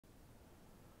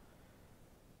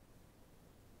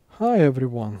Hi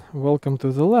everyone, welcome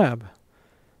to the lab.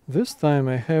 This time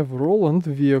I have Roland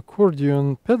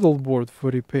V-Accordion pedal board for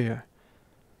repair.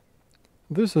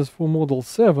 This is for Model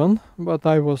 7, but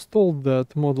I was told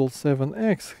that Model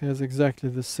 7X has exactly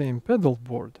the same pedal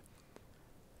board.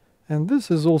 And this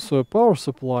is also a power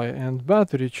supply and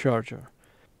battery charger.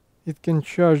 It can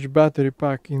charge battery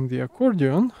pack in the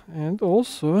accordion, and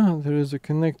also there is a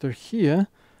connector here,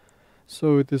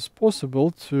 so it is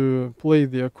possible to play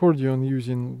the accordion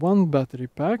using one battery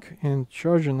pack and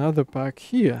charge another pack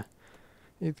here.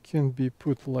 It can be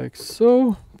put like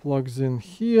so, plugs in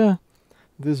here.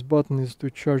 This button is to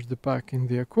charge the pack in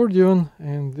the accordion,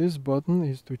 and this button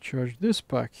is to charge this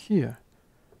pack here.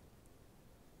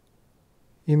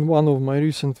 In one of my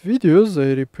recent videos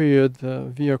I repaired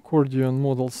V-Accordion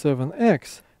Model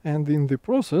 7X, and in the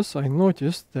process I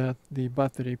noticed that the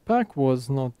battery pack was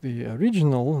not the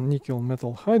original nickel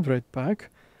metal hydride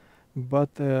pack, but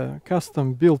a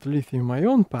custom built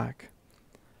lithium-ion pack.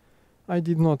 I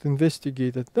did not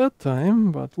investigate at that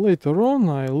time, but later on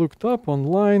I looked up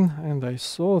online and I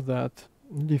saw that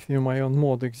lithium-ion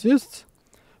mod exists,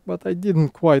 but I didn't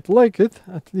quite like it,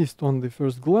 at least on the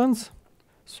first glance.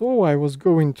 So I was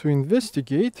going to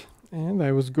investigate, and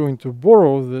I was going to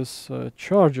borrow this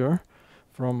charger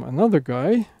from another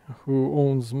guy who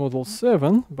owns Model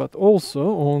 7 but also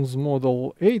owns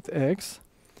Model 8X,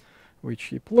 which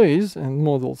he plays, and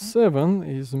Model 7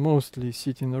 is mostly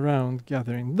sitting around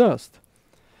gathering dust.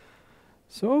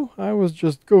 So I was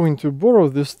just going to borrow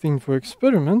this thing for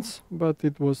experiments, but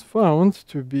it was found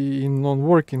to be in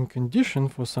non-working condition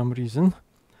for some reason,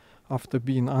 after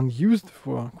being unused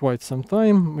for quite some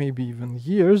time, maybe even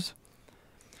years.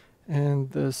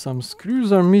 And some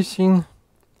screws are missing.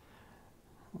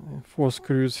 4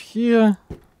 screws here,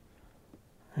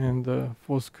 and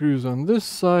 4 screws on this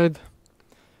side.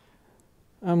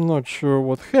 I'm not sure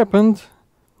what happened.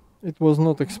 It was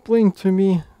not explained to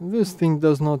me. This thing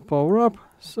does not power up,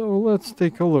 so let's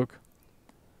take a look.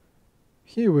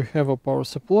 Here we have a power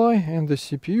supply and a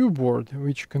CPU board,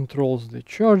 which controls the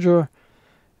charger,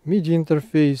 MIDI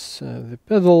interface, the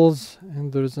pedals,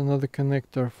 and there's another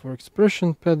connector for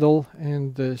expression pedal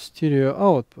and the stereo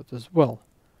output as well.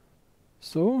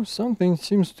 So something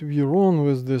seems to be wrong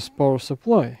with this power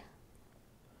supply.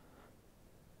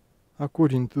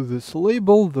 According to this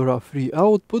label, there are 3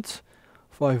 outputs: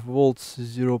 5 volts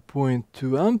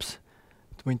 0.2 amps,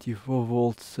 24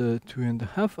 volts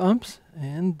 2.5 amps,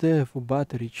 and for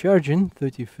battery charging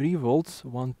 33 volts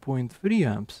 1.3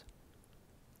 amps.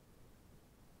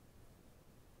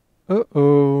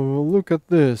 Uh-oh, look at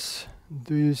this.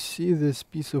 Do you see this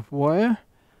piece of wire?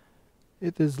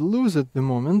 It is loose at the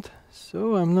moment,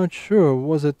 so I'm not sure,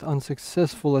 was it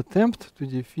unsuccessful attempt to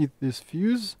defeat this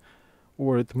fuse,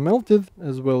 or it melted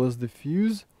as well as the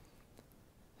fuse?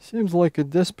 Seems like a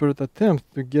desperate attempt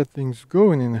to get things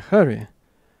going in a hurry,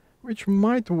 which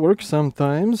might work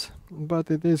sometimes,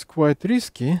 but it is quite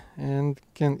risky and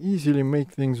can easily make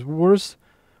things worse,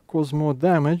 cause more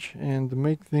damage, and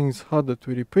make things harder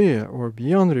to repair or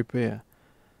beyond repair.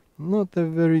 Not a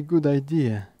very good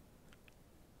idea.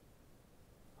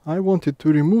 I wanted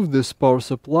to remove this power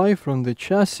supply from the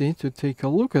chassis to take a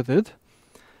look at it,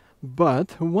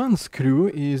 but one screw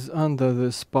is under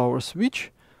this power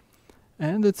switch,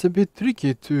 and it's a bit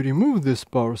tricky to remove this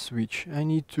power switch. I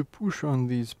need to push on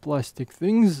these plastic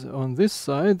things on this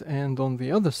side and on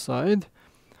the other side,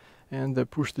 and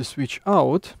push the switch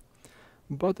out,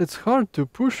 but it's hard to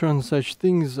push on such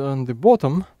things on the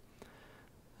bottom.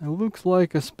 It looks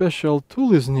like a special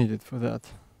tool is needed for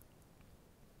that.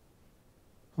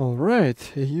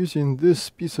 Alright, using this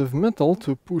piece of metal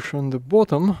to push on the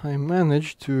bottom, I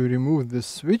managed to remove this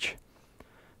switch.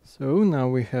 So now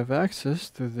we have access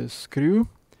to this screw.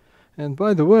 And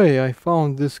by the way, I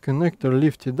found this connector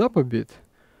lifted up a bit.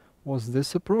 Was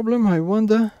this a problem, I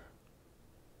wonder?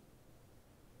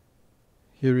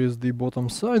 Here is the bottom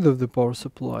side of the power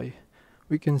supply.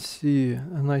 We can see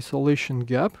an isolation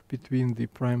gap between the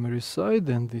primary side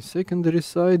and the secondary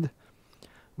side,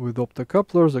 with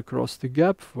optocouplers across the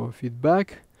gap for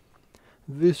feedback.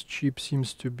 This chip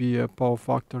seems to be a power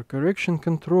factor correction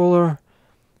controller.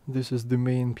 This is the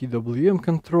main PWM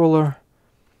controller.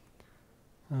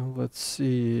 Let's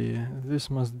see, this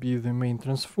must be the main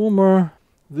transformer.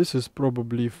 This is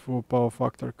probably for power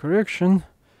factor correction.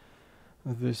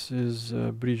 This is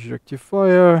a bridge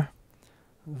rectifier.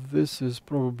 This is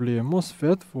probably a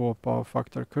MOSFET for power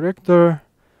factor corrector.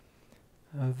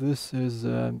 This is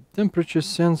a temperature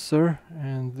sensor,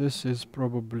 and this is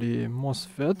probably a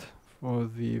MOSFET for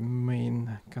the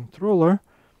main controller.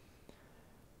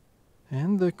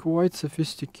 And a quite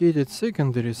sophisticated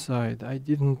secondary side. I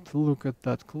didn't look at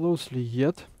that closely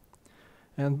yet.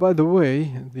 And by the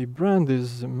way, the brand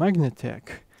is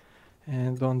Magnetech,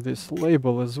 and on this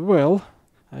label as well.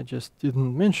 I just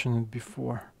didn't mention it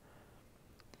before.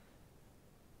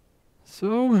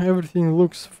 So everything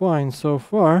looks fine so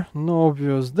far, no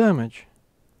obvious damage.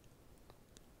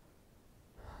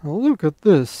 Look at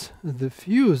this, the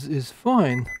fuse is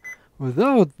fine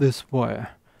without this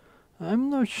wire. I'm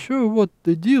not sure what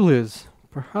the deal is.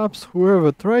 Perhaps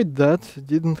whoever tried that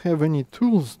didn't have any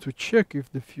tools to check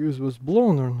if the fuse was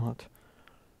blown or not.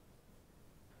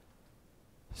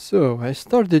 So I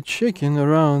started checking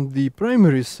around the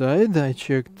primary side. I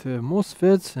checked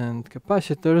MOSFETs and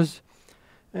capacitors,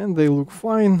 and they look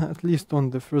fine, at least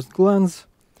on the first glance.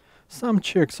 Some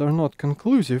checks are not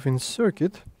conclusive in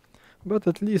circuit, but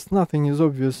at least nothing is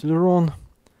obviously wrong.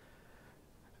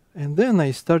 And then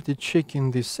I started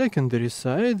checking the secondary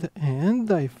side,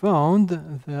 and I found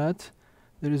that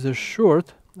there is a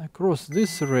short across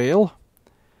this rail,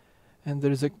 and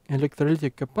there is an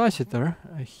electrolytic capacitor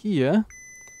here,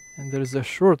 and there is a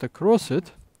short across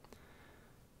it,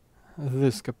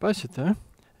 this capacitor,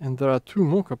 and there are two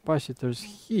more capacitors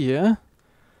here,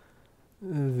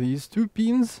 these two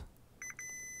pins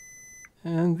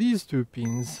and these two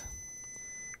pins.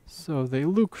 So they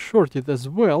look shorted as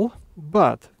well,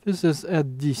 but this is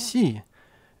at DC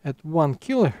at 1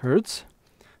 kilohertz.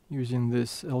 Using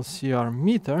this LCR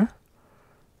meter,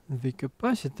 the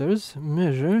capacitors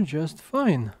measure just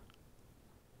fine.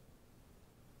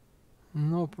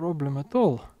 No problem at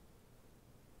all.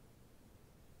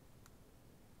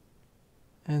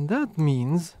 And that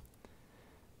means,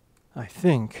 I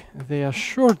think, they are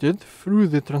shorted through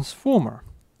the transformer.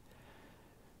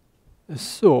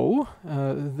 So,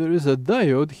 there is a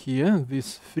diode here,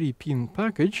 this 3-pin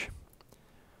package.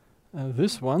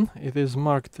 This one, it is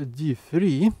marked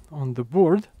D3 on the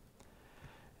board.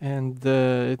 And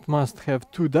it must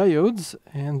have two diodes,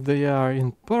 and they are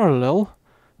in parallel,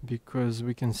 because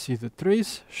we can see the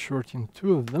trace shorting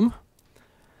two of them.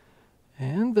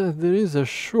 And there is a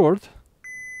short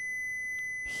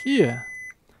here,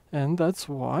 and that's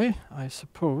why, I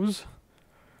suppose,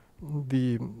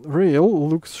 the rail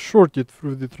looks shorted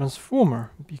through the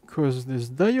transformer, because this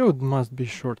diode must be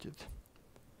shorted.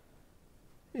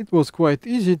 It was quite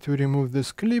easy to remove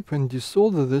this clip and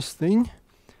desolder this thing,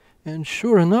 and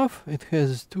sure enough it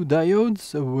has two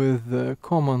diodes with a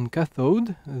common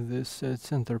cathode, this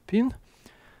center pin.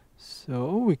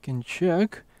 So we can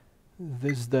check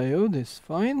this diode is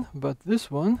fine, but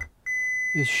this one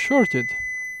is shorted.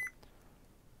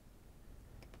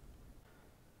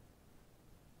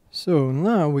 So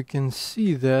now we can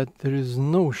see that there is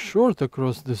no short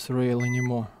across this rail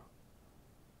anymore.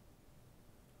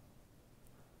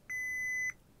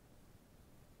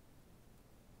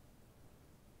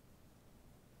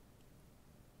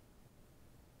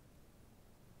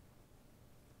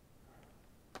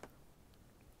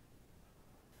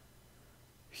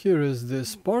 Here is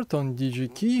this part on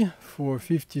DigiKey for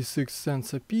 56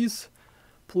 cents a piece.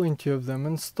 Plenty of them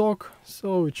in stock,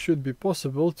 so it should be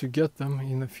possible to get them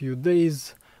in a few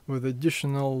days with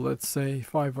additional, let's say,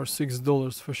 $5 or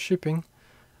 $6 for shipping.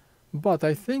 But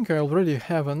I think I already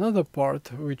have another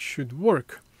part which should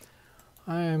work.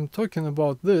 I am talking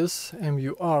about this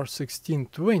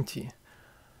MUR1620.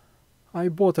 I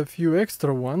bought a few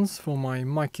extra ones for my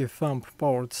Mackie Thumb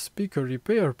powered speaker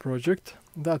repair project.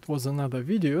 That was another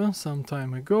video some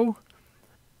time ago.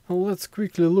 Let's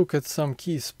quickly look at some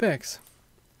key specs.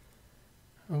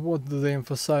 What do they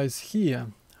emphasize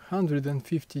here?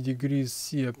 150 degrees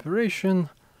C operation,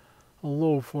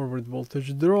 low forward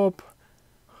voltage drop,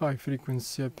 high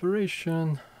frequency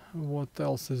operation. What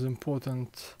else is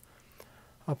important?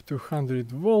 Up to 100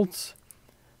 volts,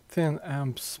 10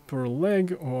 amps per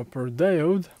leg or per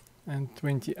diode, and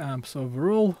 20 amps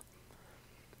overall.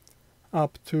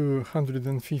 Up to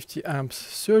 150 amps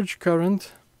surge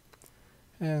current.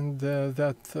 And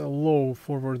that low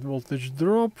forward voltage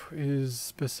drop is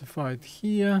specified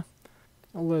here,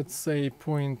 let's say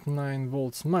 0.9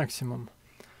 volts maximum.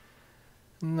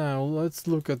 Now let's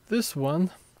look at this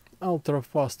one, ultra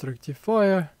fast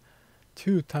rectifier,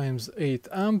 2 times 8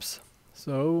 amps,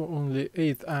 so only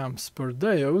 8 amps per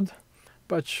diode,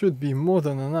 but should be more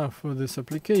than enough for this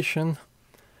application.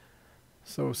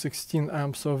 So 16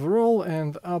 amps overall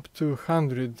and up to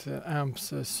 100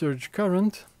 amps surge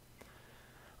current.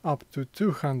 Up to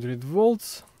 200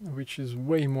 volts, which is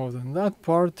way more than that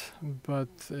part,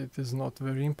 but it is not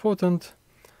very important.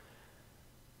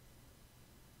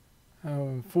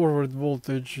 Forward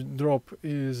voltage drop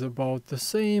is about the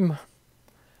same.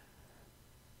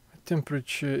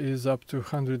 Temperature is up to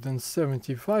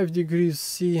 175 degrees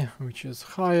C, which is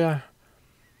higher.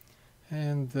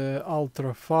 And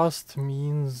ultra fast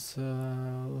means,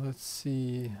 let's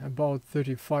see, about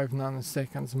 35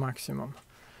 nanoseconds maximum.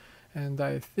 And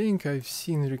I think I've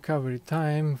seen recovery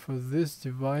time for this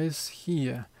device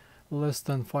here, less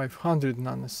than 500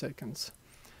 nanoseconds.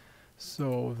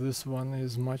 So this one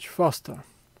is much faster.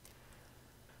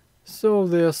 So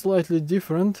they are slightly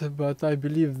different, but I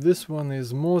believe this one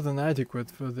is more than adequate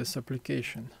for this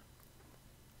application.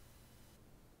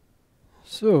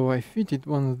 So I fitted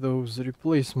one of those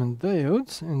replacement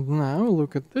diodes, and now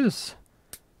look at this.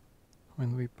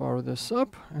 When we power this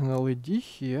up, an LED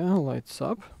here lights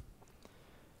up,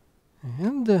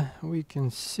 and we can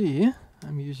see,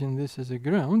 I'm using this as a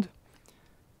ground,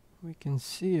 we can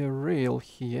see a rail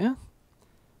here,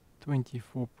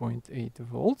 24.8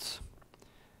 volts,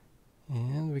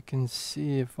 and we can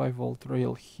see a 5 volt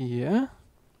rail here,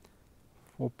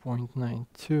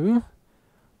 4.92,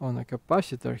 on a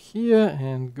capacitor here,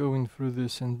 and going through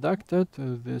this inductor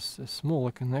to this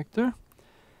smaller connector.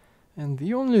 And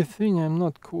the only thing I'm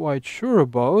not quite sure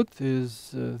about is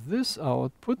this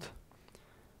output,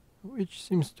 which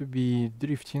seems to be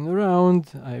drifting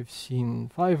around. I've seen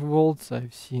 5 volts,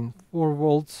 I've seen 4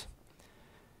 volts,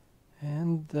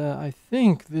 and I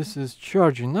think this is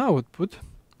charging output.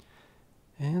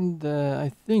 And I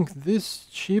think this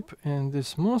chip and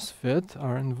this MOSFET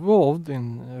are involved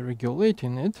in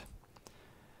regulating it.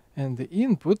 And the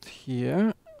input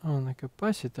here on a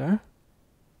capacitor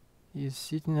is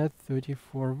sitting at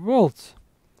 34 volts.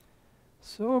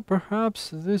 So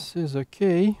perhaps this is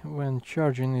okay when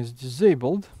charging is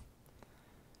disabled.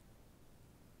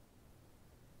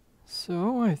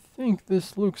 So I think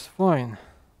this looks fine.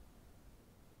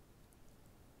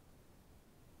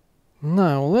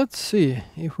 Now let's see,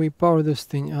 if we power this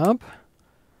thing up,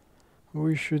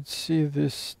 we should see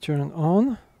this turn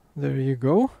on. There you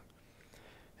go.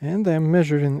 And I'm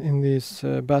measuring in this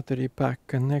battery pack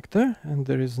connector, and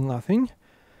there is nothing.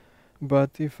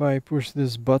 But if I push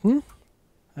this button,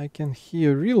 I can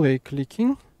hear relay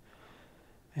clicking,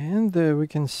 and we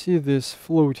can see this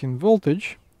floating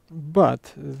voltage,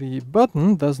 but the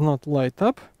button does not light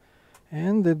up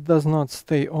and it does not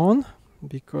stay on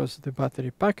because the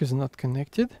battery pack is not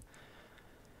connected.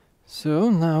 So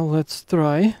now let's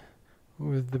try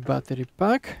with the battery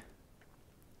pack.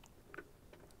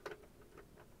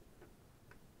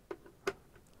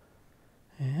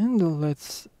 And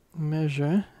let's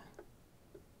measure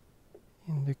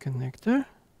in the connector.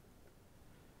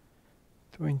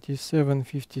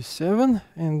 2757,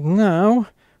 and now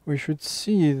we should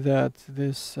see that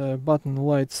this button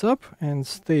lights up and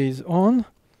stays on,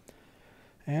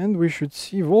 and we should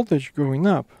see voltage going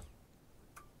up.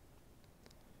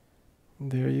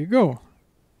 There you go.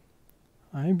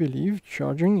 I believe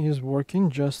charging is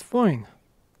working just fine.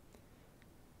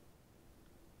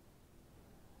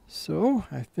 So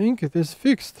I think it is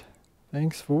fixed.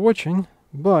 Thanks for watching.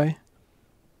 Bye.